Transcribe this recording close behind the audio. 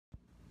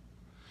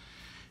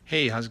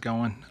Hey, how's it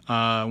going?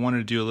 I wanted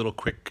to do a little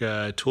quick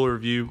tool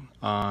review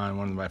on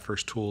one of my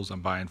first tools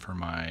I'm buying for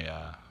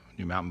my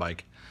new mountain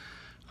bike.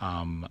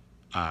 When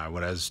I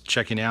was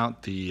checking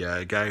out,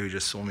 the guy who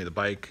just sold me the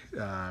bike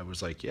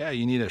was like, "Yeah,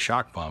 you need a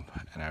shock pump,"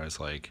 and I was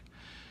like,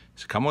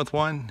 "Does it come with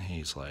one?"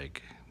 He's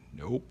like,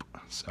 "Nope."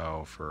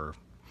 So for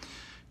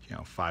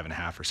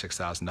 $5,500 or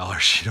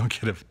 $6,000, you don't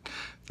get a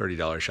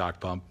 $30 shock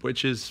pump,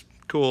 which is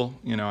cool.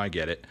 I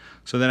get it.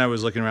 So then I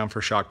was looking around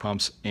for shock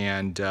pumps,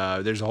 and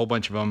there's a whole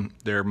bunch of them.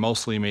 They're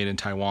mostly made in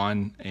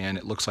Taiwan, and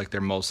it looks like they're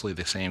mostly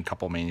the same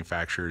couple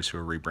manufacturers who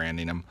are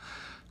rebranding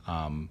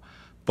them.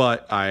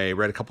 But I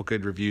read a couple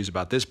good reviews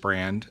about this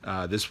brand.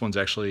 This one's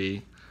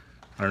actually,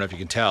 I don't know if you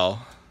can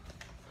tell,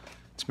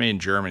 it's made in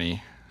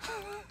Germany.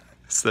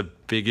 It's the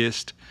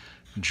biggest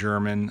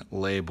German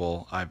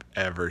label I've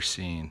ever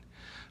seen.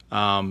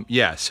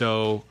 Yeah,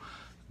 so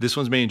this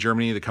one's made in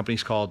Germany. The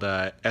company's called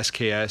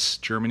SKS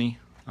Germany,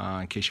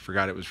 in case you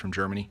forgot it was from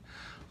Germany.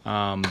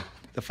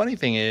 The funny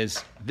thing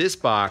is, this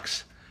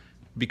box,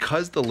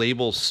 because the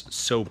label's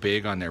so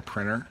big on their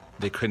printer,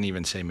 they couldn't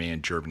even say made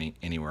in Germany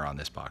anywhere on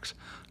this box.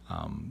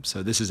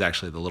 So this is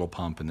actually the little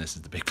pump, and this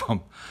is the big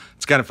pump.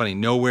 It's kind of funny.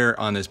 Nowhere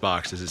on this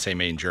box does it say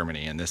made in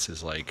Germany, and this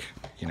is like,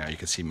 you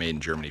can see made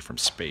in Germany from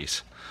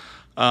space.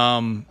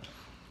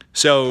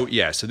 So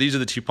yeah, so these are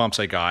the two pumps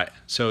I got.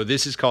 So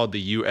this is called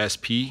the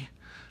USP,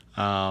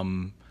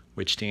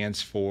 which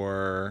stands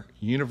for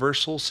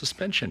Universal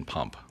Suspension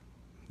Pump.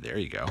 There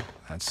you go.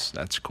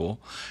 That's cool.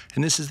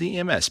 And this is the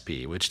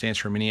MSP, which stands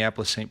for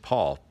Minneapolis-St.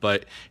 Paul.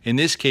 But in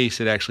this case,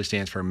 it actually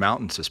stands for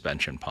Mountain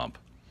Suspension Pump.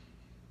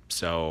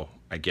 So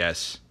I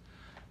guess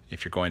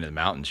if you're going to the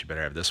mountains, you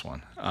better have this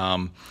one.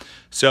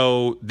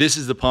 So this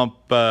is the pump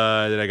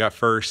that I got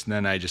first, and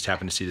then I just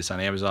happened to see this on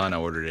Amazon. I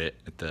ordered it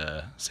at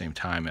the same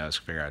time. I was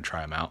figuring I'd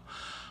try them out.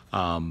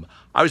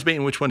 I was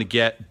debating which one to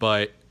get,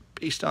 but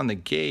based on the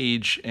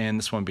gauge and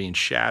this one being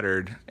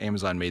shattered,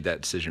 Amazon made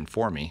that decision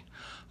for me.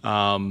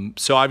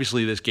 So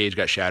obviously this gauge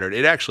got shattered.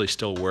 It actually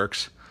still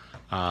works.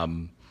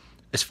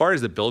 As far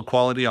as the build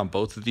quality on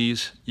both of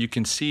these, you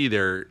can see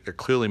they're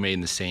clearly made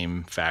in the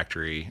same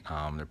factory.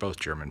 They're both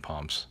German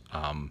pumps.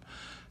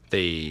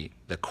 The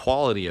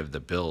quality of the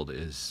build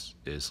is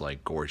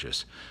like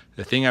gorgeous.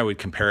 The thing I would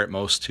compare it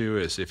most to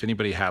is if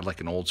anybody had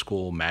like an old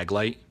school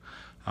Maglite,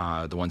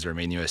 the ones that are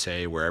made in the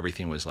USA, where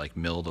everything was like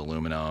milled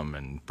aluminum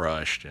and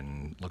brushed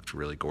and looked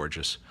really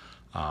gorgeous.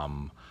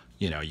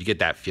 You get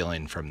that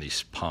feeling from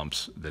these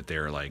pumps that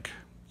they're like,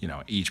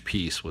 each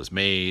piece was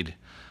made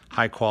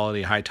high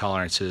quality, high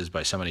tolerances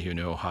by somebody who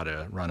knew how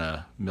to run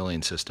a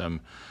milling system,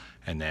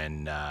 and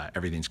then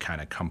everything's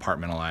kind of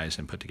compartmentalized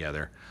and put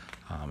together.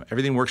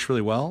 Everything works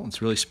really well.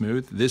 It's really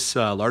smooth. This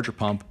larger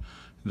pump,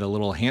 the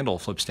little handle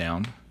flips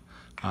down,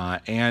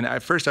 and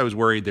at first I was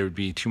worried there would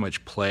be too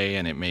much play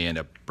and it may end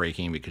up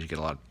breaking because you get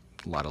a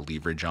lot of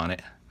leverage on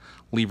it,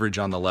 leverage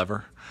on the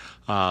lever.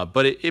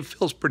 But it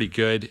feels pretty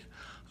good.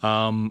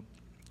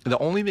 The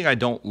only thing I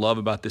don't love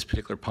about this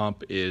particular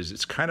pump is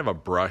it's kind of a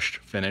brushed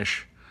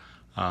finish.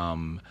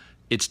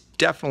 It's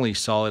definitely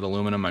solid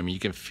aluminum. I mean, you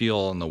can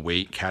feel in the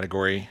weight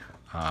category.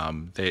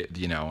 It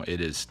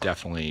is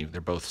definitely, they're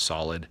both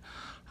solid.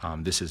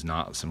 This is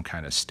not some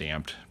kind of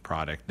stamped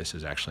product. This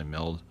is actually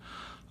milled.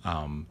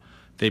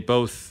 They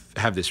both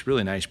have this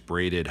really nice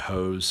braided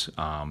hose.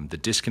 The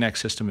disconnect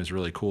system is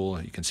really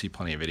cool. You can see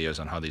plenty of videos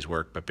on how these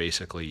work, but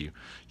basically you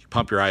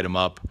pump your item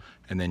up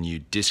and then you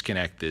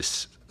disconnect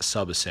this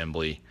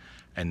subassembly,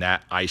 and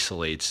that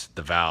isolates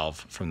the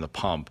valve from the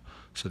pump.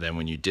 So then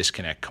when you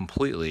disconnect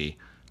completely,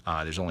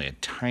 there's only a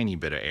tiny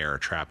bit of air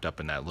trapped up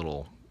in that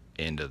little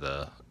end of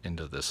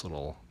this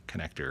little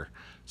connector,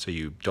 so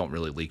you don't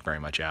really leak very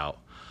much out.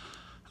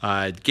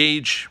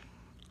 Gauge,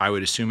 I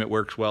would assume it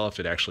worked well if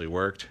it actually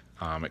worked.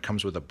 It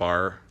comes with a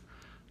bar,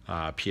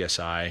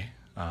 PSI,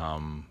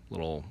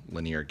 little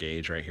linear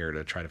gauge right here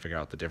to try to figure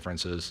out the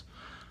differences.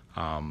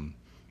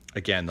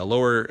 Again, the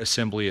lower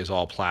assembly is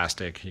all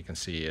plastic. You can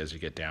see as you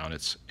get down,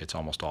 it's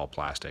almost all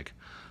plastic.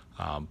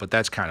 But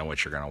that's kind of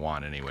what you're going to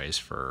want anyways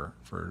for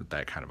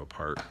that kind of a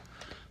part.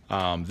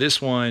 This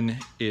one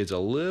is a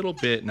little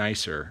bit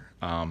nicer.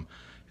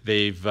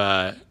 They've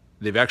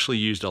actually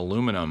used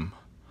aluminum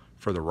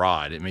for the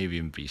rod. It may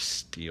even be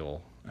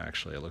steel.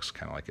 Actually, it looks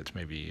kind of like it's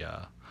maybe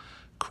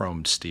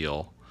chromed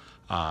steel.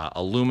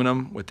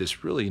 Aluminum with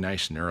this really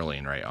nice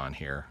knurling right on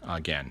here.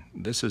 Again,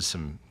 this is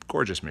some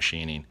gorgeous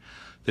machining.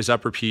 This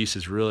upper piece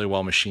is really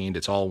well machined.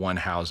 It's all one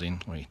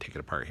housing. Let me take it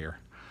apart here.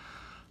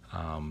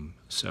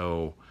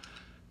 So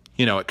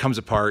it comes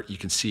apart. You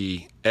can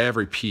see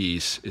every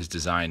piece is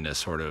designed to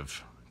sort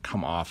of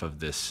come off of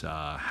this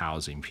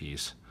housing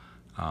piece,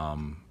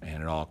 and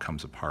it all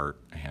comes apart,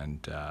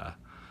 and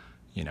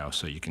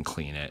so you can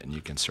clean it and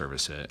you can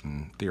service it,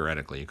 and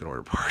theoretically you could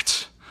order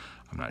parts.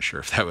 I'm not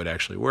sure if that would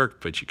actually work,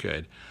 but you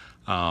could.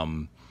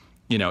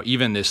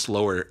 Even this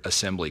lower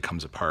assembly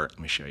comes apart. Let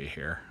me show you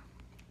here.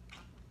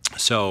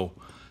 So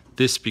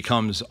this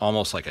becomes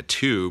almost like a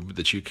tube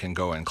that you can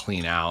go and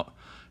clean out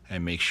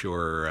and make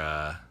sure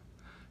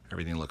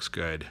everything looks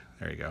good.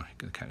 There you go. You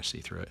can kind of see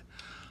through it.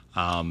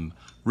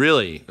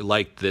 Really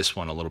liked this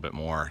one a little bit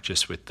more,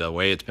 just with the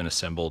way it's been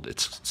assembled.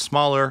 It's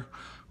smaller,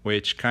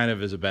 which kind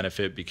of is a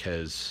benefit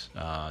because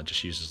it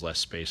just uses less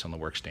space on the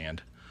work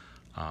stand.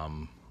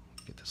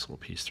 Get this little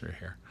piece through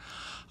here.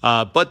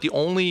 But the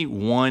only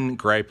one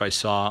gripe I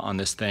saw on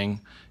this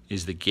thing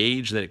is the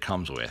gauge that it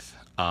comes with.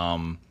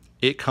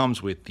 It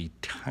comes with the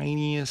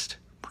tiniest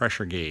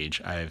pressure gauge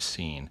I have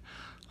seen.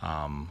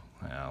 Well,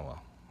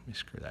 let me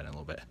screw that in a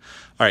little bit.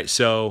 All right,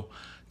 so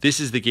this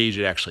is the gauge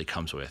it actually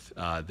comes with.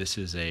 This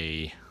is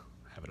I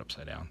have it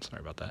upside down,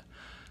 sorry about that.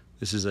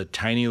 This is a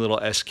tiny little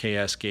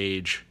SKS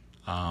gauge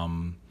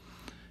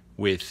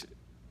with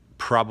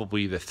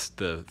probably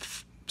the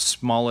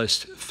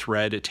smallest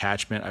thread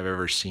attachment I've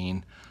ever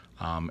seen.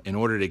 In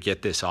order to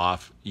get this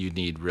off, you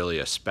need really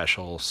a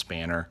special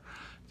spanner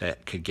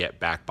that could get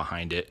back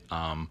behind it.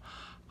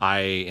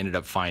 I ended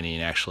up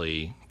finding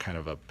actually kind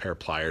of a pair of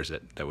pliers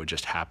that would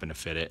just happen to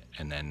fit it,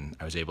 and then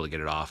I was able to get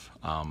it off.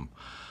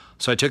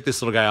 So I took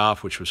this little guy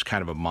off, which was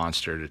kind of a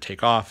monster to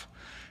take off,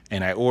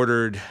 and I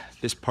ordered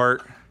this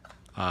part.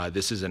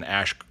 This is an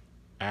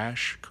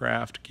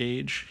Ashcroft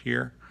gauge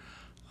here.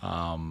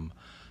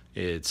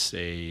 It's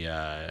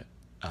a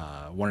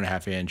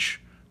 1.5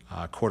 inch,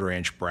 1/4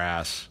 inch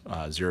brass,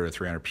 0 to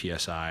 300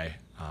 psi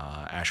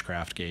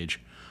Ashcroft gauge.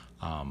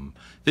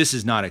 This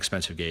is not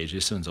expensive gauge.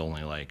 This one's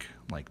only like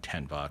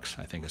 $10,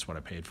 I think is what I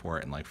paid for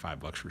it, and like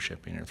 $5 for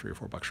shipping, or $3 or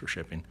 $4 for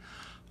shipping.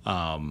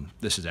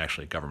 This is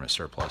actually government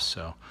surplus.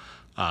 So,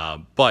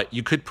 but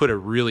you could put a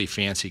really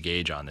fancy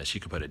gauge on this.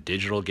 You could put a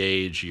digital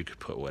gauge. You could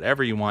put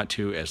whatever you want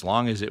to, as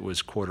long as it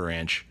was 1/4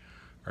 inch,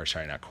 or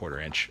sorry, not 1/4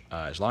 inch.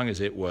 As long as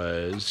it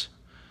was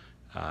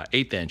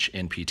 1/8 inch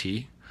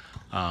NPT.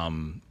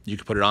 You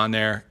could put it on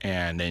there,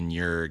 and then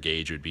your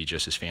gauge would be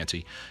just as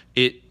fancy.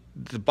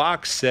 The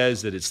box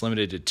says that it's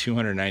limited to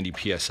 290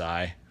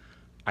 psi.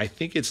 I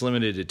think it's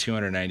limited to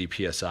 290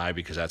 psi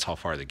because that's how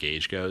far the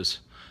gauge goes.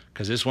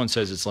 Because this one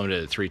says it's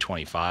limited to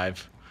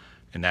 325,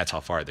 and that's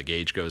how far the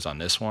gauge goes on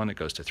this one. It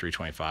goes to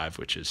 325,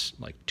 which is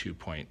like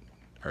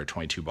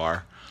 22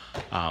 bar.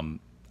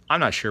 I'm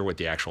not sure what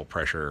the actual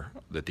pressure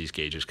that these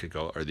gauges could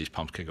go, or these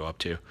pumps could go up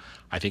to.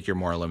 I think you're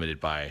more limited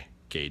by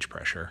gauge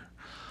pressure.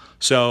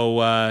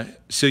 So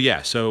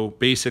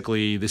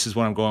basically this is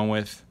what I'm going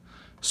with,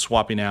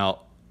 swapping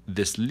out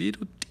this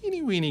little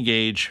teeny weeny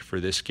gauge for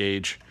this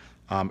gauge.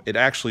 It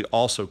actually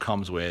also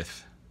comes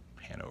with,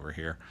 hand over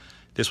here,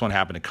 this one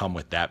happened to come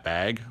with that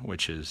bag,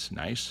 which is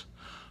nice.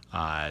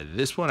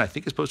 This one I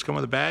think is supposed to come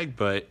with a bag,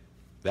 but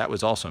that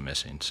was also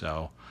missing.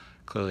 So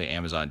clearly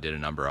Amazon did a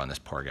number on this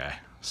poor guy.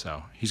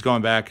 So he's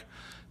going back.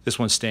 This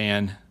one's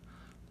staying.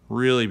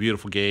 Really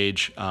beautiful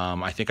gauge.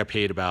 I think I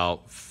paid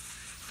about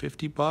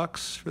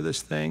 $50 for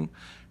this thing,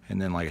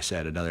 and then like I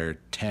said, another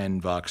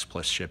 $10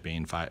 plus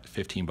shipping,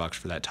 $15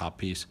 for that top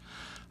piece.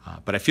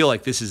 But I feel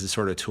like this is the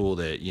sort of tool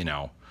that, you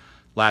know,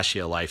 lasts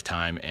you a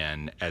lifetime,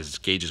 and as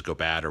gauges go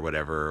bad or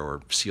whatever,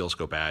 or seals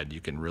go bad,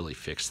 you can really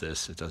fix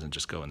this. It doesn't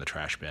just go in the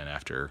trash bin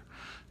after,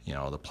 you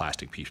know, the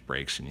plastic piece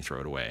breaks and you throw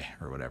it away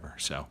or whatever.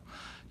 So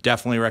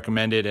definitely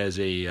recommend it as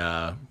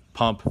a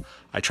pump.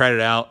 I tried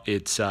it out.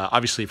 It's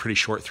obviously a pretty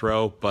short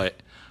throw,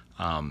 but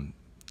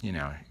you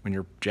know, when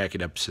you're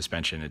jacking up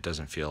suspension, it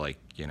doesn't feel like,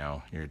 you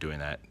know, you're doing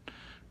that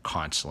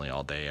constantly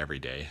all day, every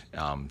day.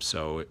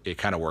 So it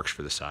kind of works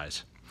for the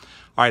size.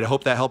 All right, I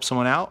hope that helps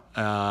someone out,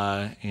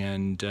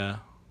 and there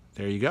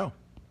you go.